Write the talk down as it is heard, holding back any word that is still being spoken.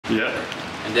Yeah.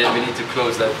 And then we need to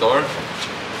close that door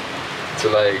to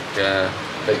like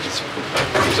just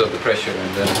use up the pressure,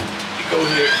 and then you go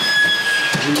here.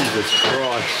 Jesus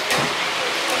Christ.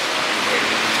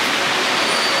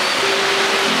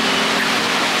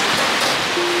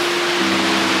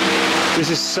 This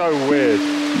is so weird.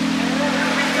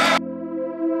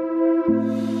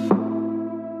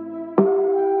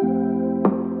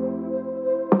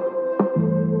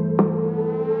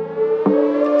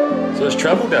 So it's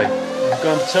travel day. I'm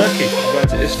going to Turkey. I'm going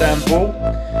to Istanbul.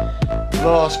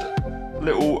 Last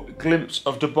little glimpse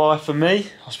of Dubai for me.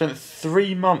 I spent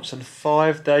 3 months and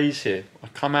 5 days here. I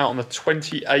come out on the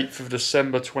 28th of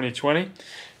December 2020.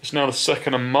 It's now the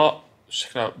 2nd of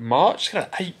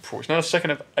April. It's now the 2nd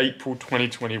of April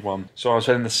 2021. So I was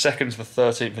heading the 2nd to the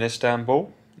 13th in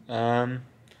Istanbul.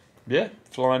 Yeah,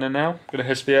 flying in now. Gonna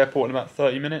head to the airport in about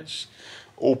 30 minutes.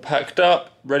 All packed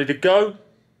up, ready to go.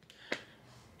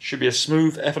 Should be a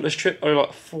smooth, effortless trip. Only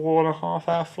like 4.5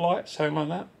 hour flight, something like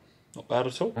that. Not bad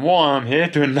at all. And while I'm here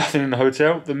doing nothing in the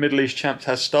hotel, the Middle East Champs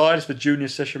has started. It's the junior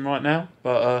session right now.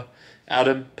 But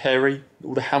Adam, Perry,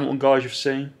 all the Hamilton guys you've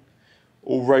seen,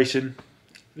 all racing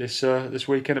this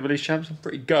weekend at Middle East Champs. I'm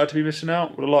pretty gutted to be missing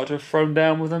out. Would have liked to have thrown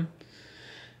down with them.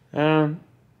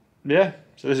 Yeah,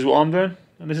 so this is what I'm doing,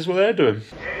 and this is what they're doing.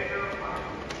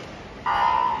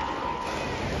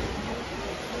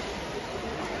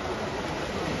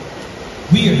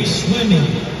 We are swimming,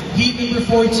 heat number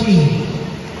 14.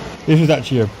 This was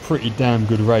actually a pretty damn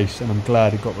good race, and I'm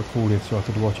glad it got recorded so I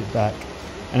could watch it back.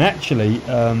 And actually,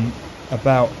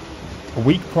 about a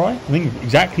week prior, I think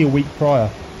exactly a week prior,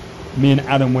 me and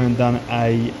Adam went and done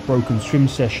a broken swim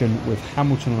session with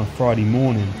Hamilton on a Friday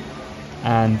morning,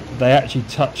 and they actually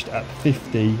touched at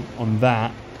 50 on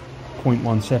that,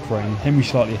 0.1 separating. Henry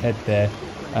slightly ahead there,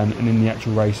 and in the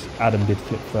actual race, Adam did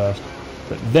flip first.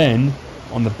 But then,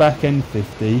 on the back end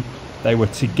 50, they were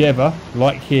together,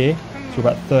 like here, to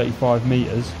about 35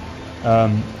 metres,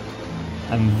 and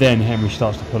then Henry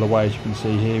starts to pull away, as you can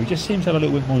see here. He just seems to have a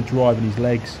little bit more drive in his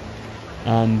legs,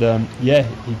 and yeah,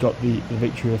 he got the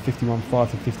victory of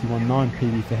 51.5 to 51.9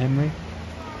 PB for Henry.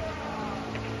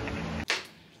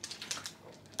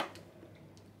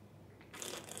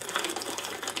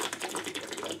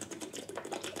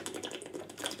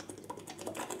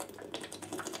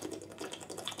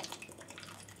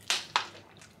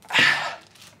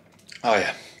 Oh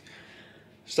yeah,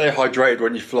 stay hydrated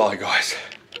when you fly, guys.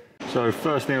 So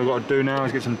first thing I've got to do now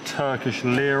is get some Turkish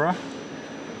lira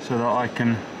so that I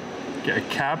can get a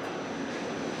cab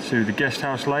to the guest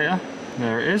house later.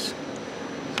 There it is. So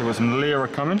I've got some lira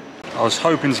coming. I was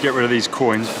hoping to get rid of these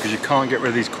coins because you can't get rid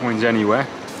of these coins anywhere.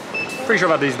 Pretty sure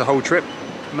I've had these the whole trip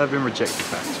and they've been rejected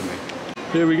back to me.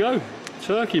 Here we go,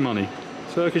 Turkey money,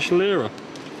 Turkish lira,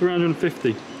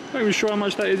 350. Not even sure how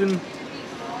much that is in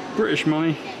British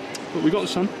money, but we got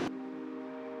some.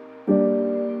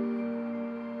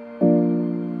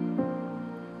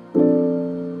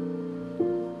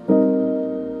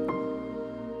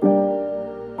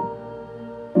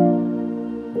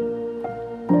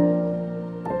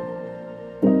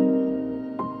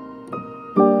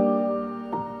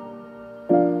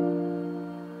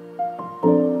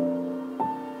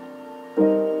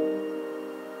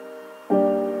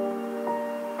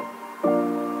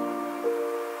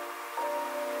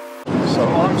 So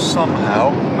I'm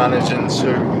somehow managing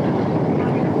to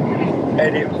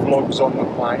edit vlogs on the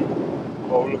plane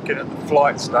while looking at the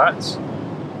flight stats.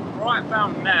 Right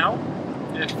about now,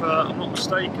 if I'm not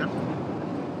mistaken,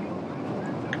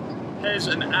 there's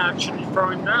an actually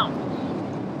throwing down.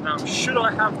 Now, should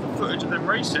I have the footage of them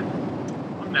racing,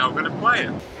 I'm now going to play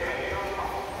it.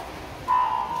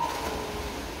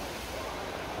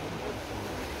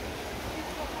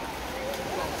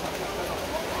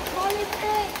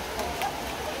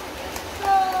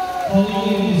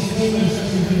 Following is famous to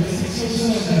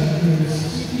 607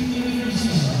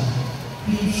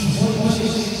 Beach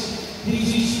 116,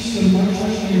 please to the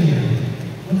marshal area.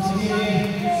 Once again,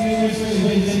 famous to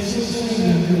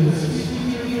 607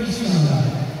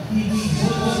 Beach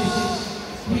 116,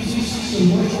 please to the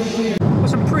marshal area. Got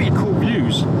some pretty cool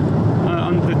views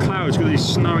under the clouds. Got these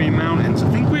snowy mountains. I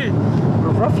think we're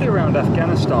roughly around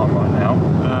Afghanistan right now.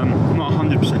 I'm not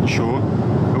 100% sure,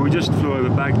 but we just flew over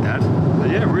Baghdad. But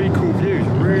yeah, really cool views.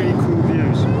 Really cool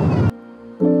views.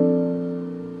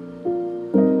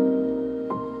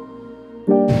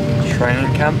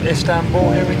 Training camp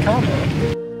Istanbul. Here we come.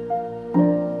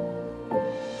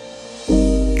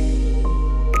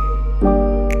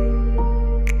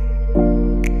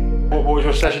 What was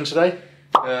your session today?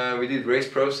 We did race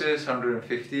process,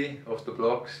 150 off the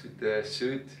blocks with the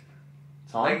suit.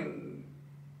 Time?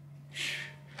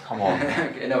 Come on.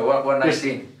 Okay, no,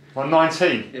 119.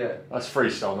 119? Yeah. That's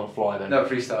freestyle, not fly then. No,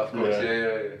 freestyle, of course.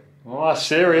 Yeah. Oh, that's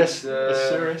serious. It's, That's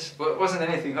serious. Well, it wasn't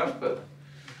anything hard, but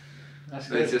That's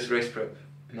it's good. just race prep.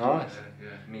 Nice.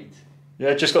 Meat.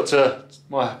 Yeah, just got to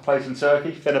my place in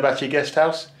Turkey, Fenerbahçe guest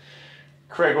house.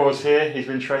 Kregor's here. He's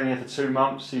been training here for 2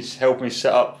 months. He's helped me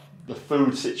set up the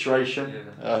food situation,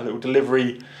 a little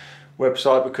delivery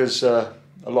website, because a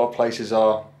lot of places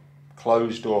are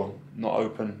closed or not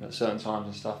open at certain times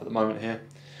and stuff at the moment here.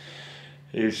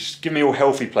 He's given me all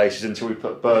healthy places until we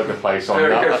put burger place on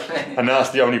that, and that's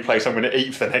the only place I'm going to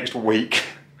eat for the next week.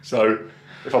 So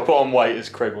if I put on weight, it's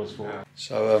Kregor's fault. Yeah.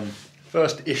 So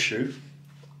first issue,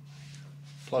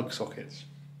 plug sockets.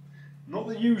 Not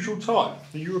the usual type,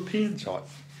 the European type.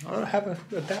 I don't have an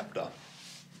adapter.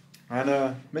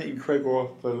 And meeting Kregor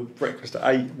for breakfast at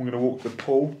 8, we're going to walk to the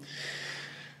pool.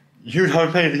 You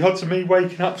know me, the odds of me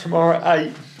waking up tomorrow at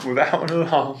 8 without an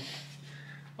alarm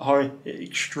are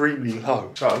extremely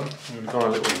low. So, I'm going to go on a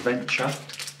little adventure.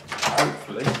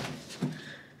 Hopefully,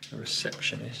 the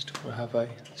receptionist will have a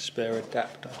spare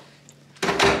adapter.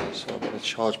 So I'm going to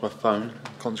charge my phone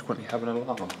and consequently have an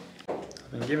alarm.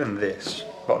 I've been given this,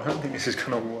 but I don't think this is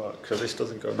going to work, so this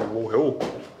doesn't go on the wall at all.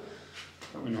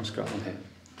 I don't know what's going on here.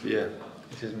 But yeah,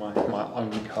 this is my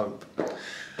only hope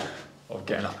of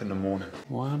getting up in the morning.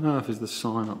 Why on earth is the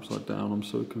sign upside down? I'm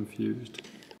so confused.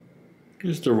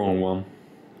 It's the wrong one.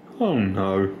 Oh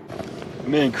no.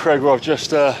 Me and Kregor have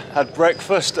just had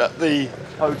breakfast at the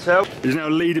hotel. He's now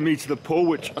leading me to the pool,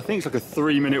 which I think is like a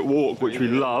 3-minute walk, which we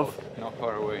love. Not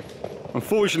far away.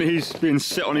 Unfortunately, he's been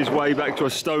set on his way back to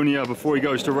Estonia before he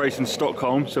goes to race in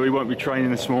Stockholm, so he won't be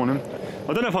training this morning.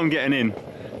 I don't know if I'm getting in.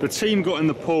 The team got in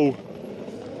the pool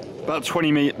about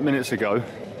 20 minutes ago,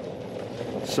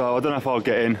 so I don't know if I'll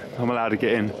get in. I'm allowed to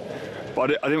get in,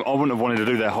 but I wouldn't have wanted to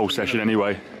do their whole session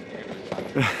anyway.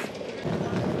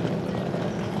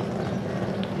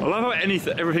 I love how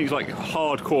everything's like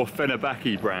hardcore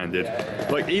Fenerbahçe branded.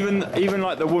 Like even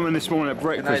like the woman this morning at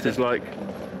breakfast is like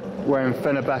wearing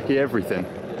Fenerbahçe everything.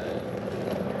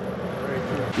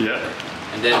 Yeah.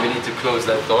 And then we need to close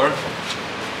that door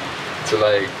to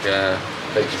like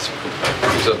just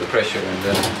use up the pressure, and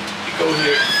then you go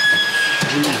here.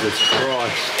 Jesus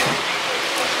Christ.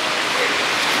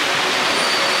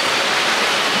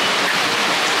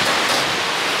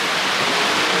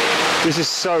 This is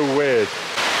so weird.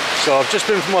 So I've just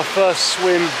been for my first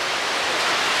swim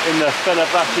in the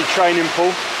Fenerbahçe training pool.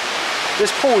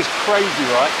 This pool is crazy,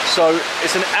 right? So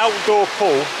it's an outdoor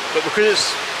pool, but because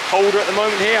it's colder at the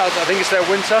moment here, I think it's their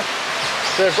winter,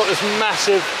 so they've got this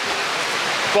massive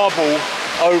bubble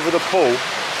over the pool.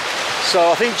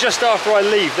 So I think just after I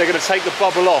leave, they're going to take the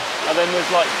bubble off, and then there's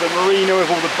like the marina with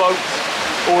all the boats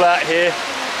all out here.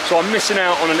 So I'm missing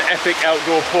out on an epic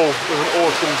outdoor pool with an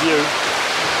awesome view.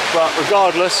 But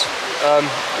regardless,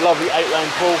 lovely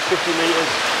 8-lane pool, 50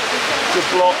 metres, good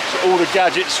blocks, all the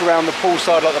gadgets around the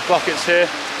poolside, like the buckets here.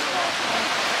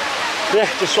 Yeah,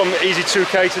 just some easy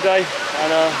 2K today,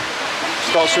 and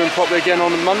start swimming properly again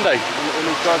on Monday when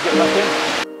these guys get back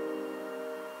in.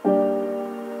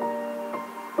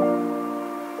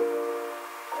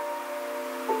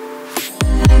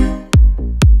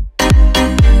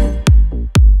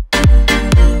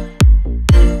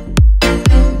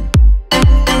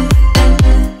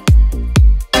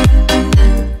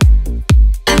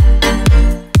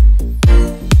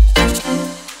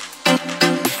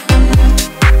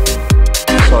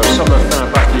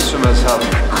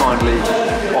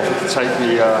 Take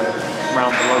me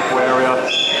around the local area,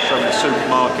 show me the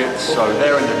supermarkets. So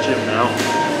they're in the gym now.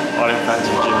 I didn't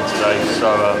fancy the gym today, so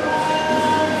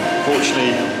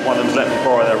fortunately one of them's let me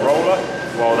borrow their roller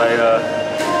while they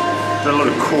did a lot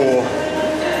of core,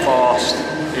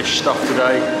 fast-ish stuff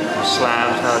today,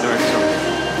 slams, now doing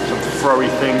some throwy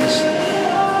things.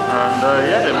 And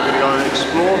yeah, then we're going to go and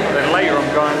explore, and then later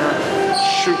I'm going to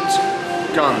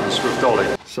shoot guns with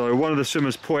Dolly. So one of the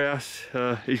swimmers, Poyas,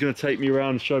 he's going to take me around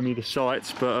and show me the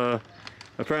sights, but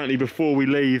apparently before we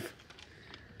leave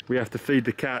we have to feed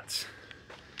the cats.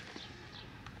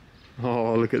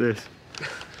 Oh, look at this.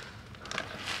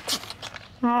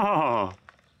 Oh,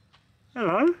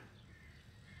 hello.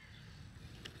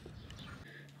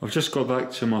 I've just got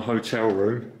back to my hotel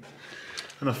room,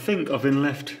 and I think I've been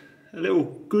left a little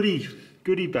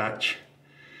goodie batch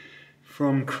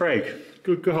from Craig.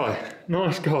 Good guy,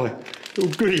 nice guy.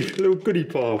 Little goodie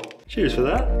pile. Cheers for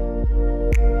that.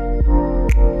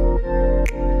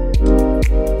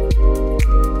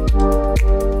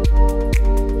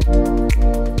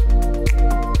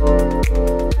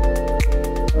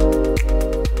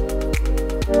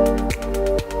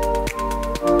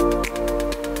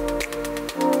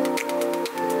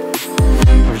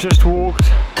 just walked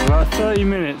about 30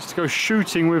 minutes to go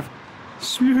shooting with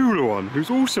Smulawan,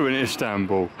 who's also in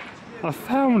Istanbul. I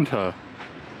found her,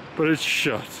 but it's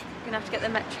shut. We're gonna have to get the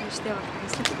metro to the other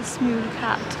place. Look at the Smula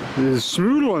cat. There's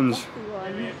Smulawans.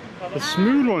 The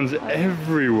Smulawans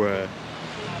everywhere.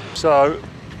 So,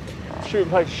 shooting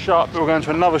place shut, but we're going to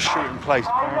another shooting place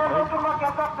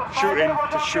apparently. Shooting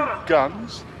to shoot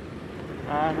guns.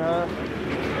 And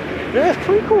yeah, it's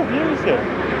pretty cool view, isn't it?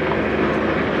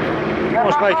 What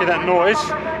was making that noise?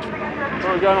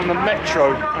 We're going on the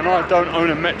metro, and I don't own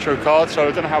a metro card, so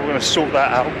I don't know how we're going to sort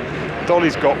that out.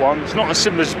 Dolly's got one. It's not a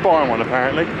similar spine one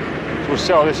apparently, so we'll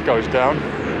see how this goes down.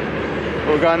 But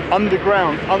we're going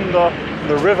underground, under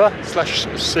the river slash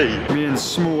sea. Me and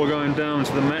Small are going down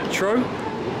to the metro.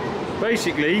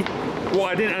 Basically,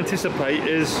 what I didn't anticipate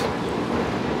is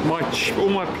all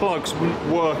my plugs wouldn't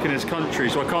work in this country,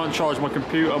 so I can't charge my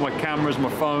computer, my cameras,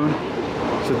 my phone.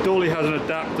 So Dolly has an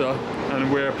adapter,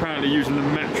 and we're apparently using the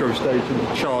metro station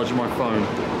to charge my phone.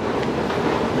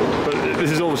 But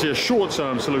this is obviously a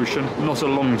short-term solution, not a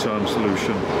long-term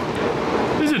solution.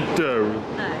 Is it though?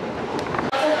 No.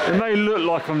 It may look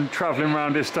like I'm travelling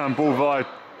around Istanbul via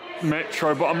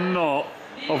metro, but I'm not.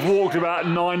 I've walked about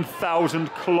 9,000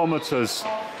 kilometres.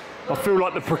 I feel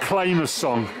like the Proclaimers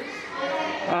song.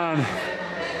 And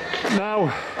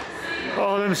now,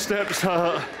 oh, them steps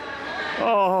hurt.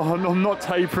 Oh, I'm not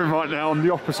tapering right now, I'm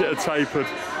the opposite of tapered.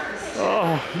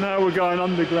 Oh, now we're going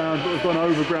underground, but we've gone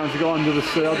overground to go under the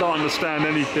sea. I don't understand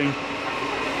anything.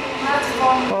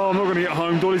 Oh, I'm not going to get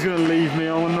home. Dolly's going to leave me.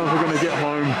 I'm never going to get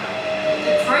home.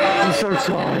 I'm so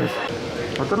tired.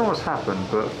 I don't know what's happened,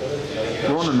 but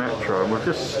we're on the metro and we've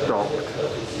just stopped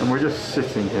and we're just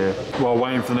sitting here while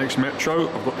waiting for the next metro.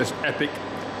 I've got this epic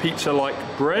pizza-like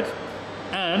bread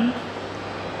and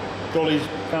Dolly's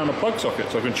found a plug socket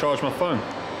so I can charge my phone.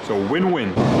 It's a win-win.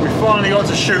 We finally got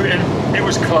to shooting. It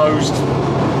was closed.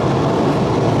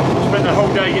 Spent the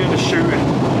whole day getting to shooting.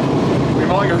 We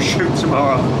might go shoot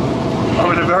tomorrow.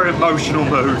 I'm in a very emotional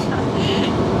mood.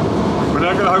 We're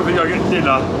now going to hopefully go get dinner.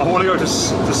 I want to go to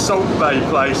Salt Bay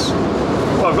place.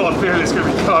 But I've got a feeling it's going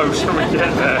to be closed when we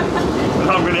get there. And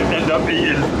I'm going to end up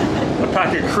eating a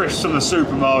pack of crisps from the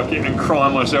supermarket and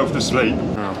crying myself to sleep.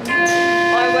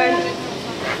 I went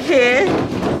here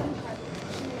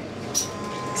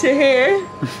to here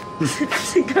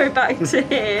to go back to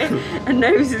here, and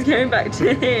Nose is going back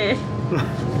to here.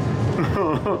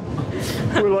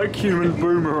 We're like human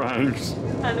boomerangs.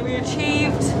 And we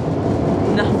achieved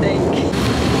nothing.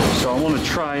 So I'm on a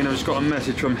train. I just got a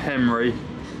message from Henry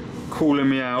calling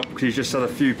me out because he's just had a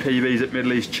few PBs at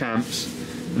Middle East Champs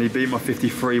and he beat my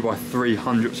 53 by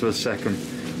 300ths of a second.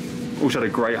 Also had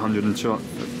a great 100 and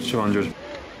 200.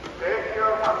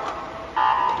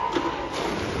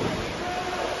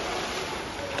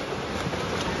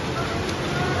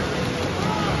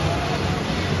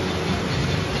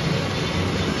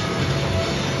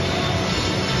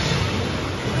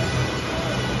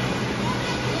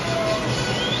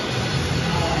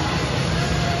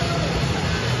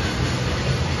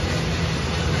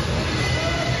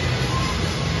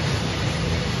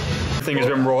 Everything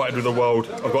has been righted with the world.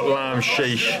 I've got lamb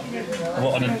sheesh. I've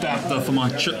got an adapter for my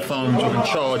phone so I can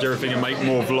charge everything and make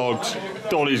more vlogs.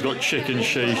 Dolly's got chicken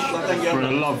sheesh. We're in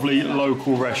a lovely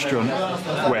local restaurant.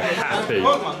 We're happy.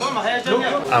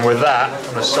 And with that, I'm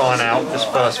going to sign out this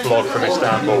first vlog from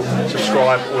Istanbul.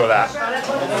 Subscribe, all of that.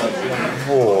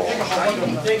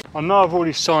 Whoa. I know I've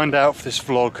already signed out for this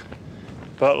vlog,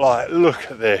 but like, look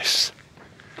at this.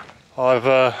 I've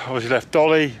obviously left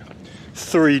Dolly,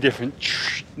 3 different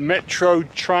metro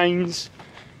trains,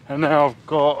 and now I've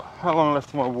got, how long left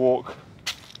of my walk?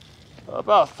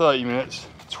 About 30 minutes,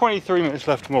 23 minutes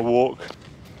left of my walk,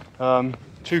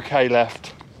 2k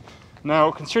left.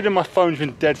 Now, considering my phone's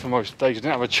been dead for most days, I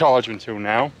didn't have a charger until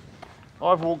now,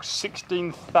 I've walked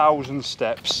 16,000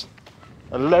 steps,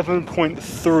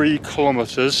 11.3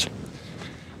 kilometers,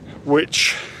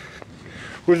 which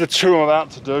with the 2 I'm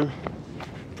about to do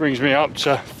brings me up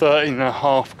to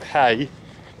 13.5k.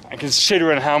 And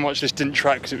considering how much this didn't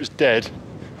track because it was dead,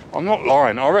 I'm not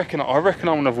lying. I reckon I'm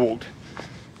gonna have walked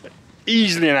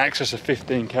easily in excess of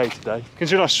 15k today.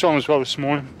 Considering I swam as well this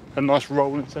morning, had a nice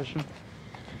rolling session.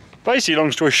 Basically,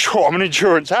 long story short, I'm an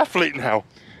endurance athlete now,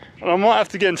 and I might have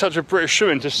to get in touch with British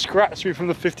Swimming to scratch me from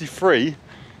the 53,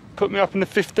 put me up in the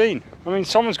 15. I mean,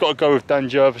 someone's got to go with Dan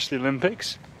Jervis to the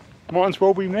Olympics. Might as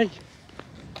well be me.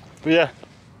 But yeah,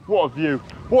 what a view,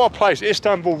 what a place.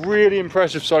 Istanbul, really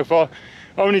impressive so far.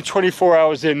 Only 24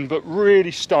 hours in, but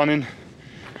really stunning.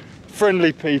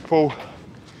 Friendly people,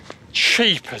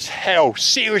 cheap as hell,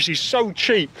 seriously so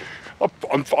cheap.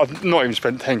 I've not even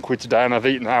spent 10 quid today, and I've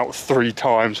eaten out 3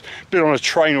 times. Been on a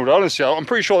train all day. Honestly, I'm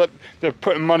pretty sure that they're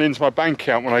putting money into my bank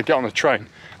account when I get on the train.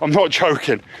 I'm not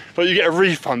joking. But you get a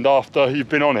refund after you've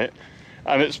been on it,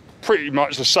 and it's pretty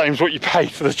much the same as what you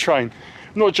paid for the train.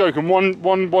 I'm not joking.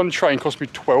 One train cost me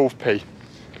 12p.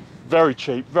 Very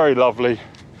cheap, very lovely.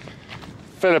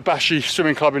 Fenerbahçe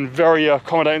Swimming Club been very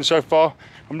accommodating so far.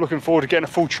 I'm looking forward to getting a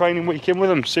full training week in with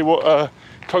them, see what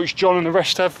Coach John and the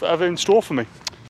rest have in store for me.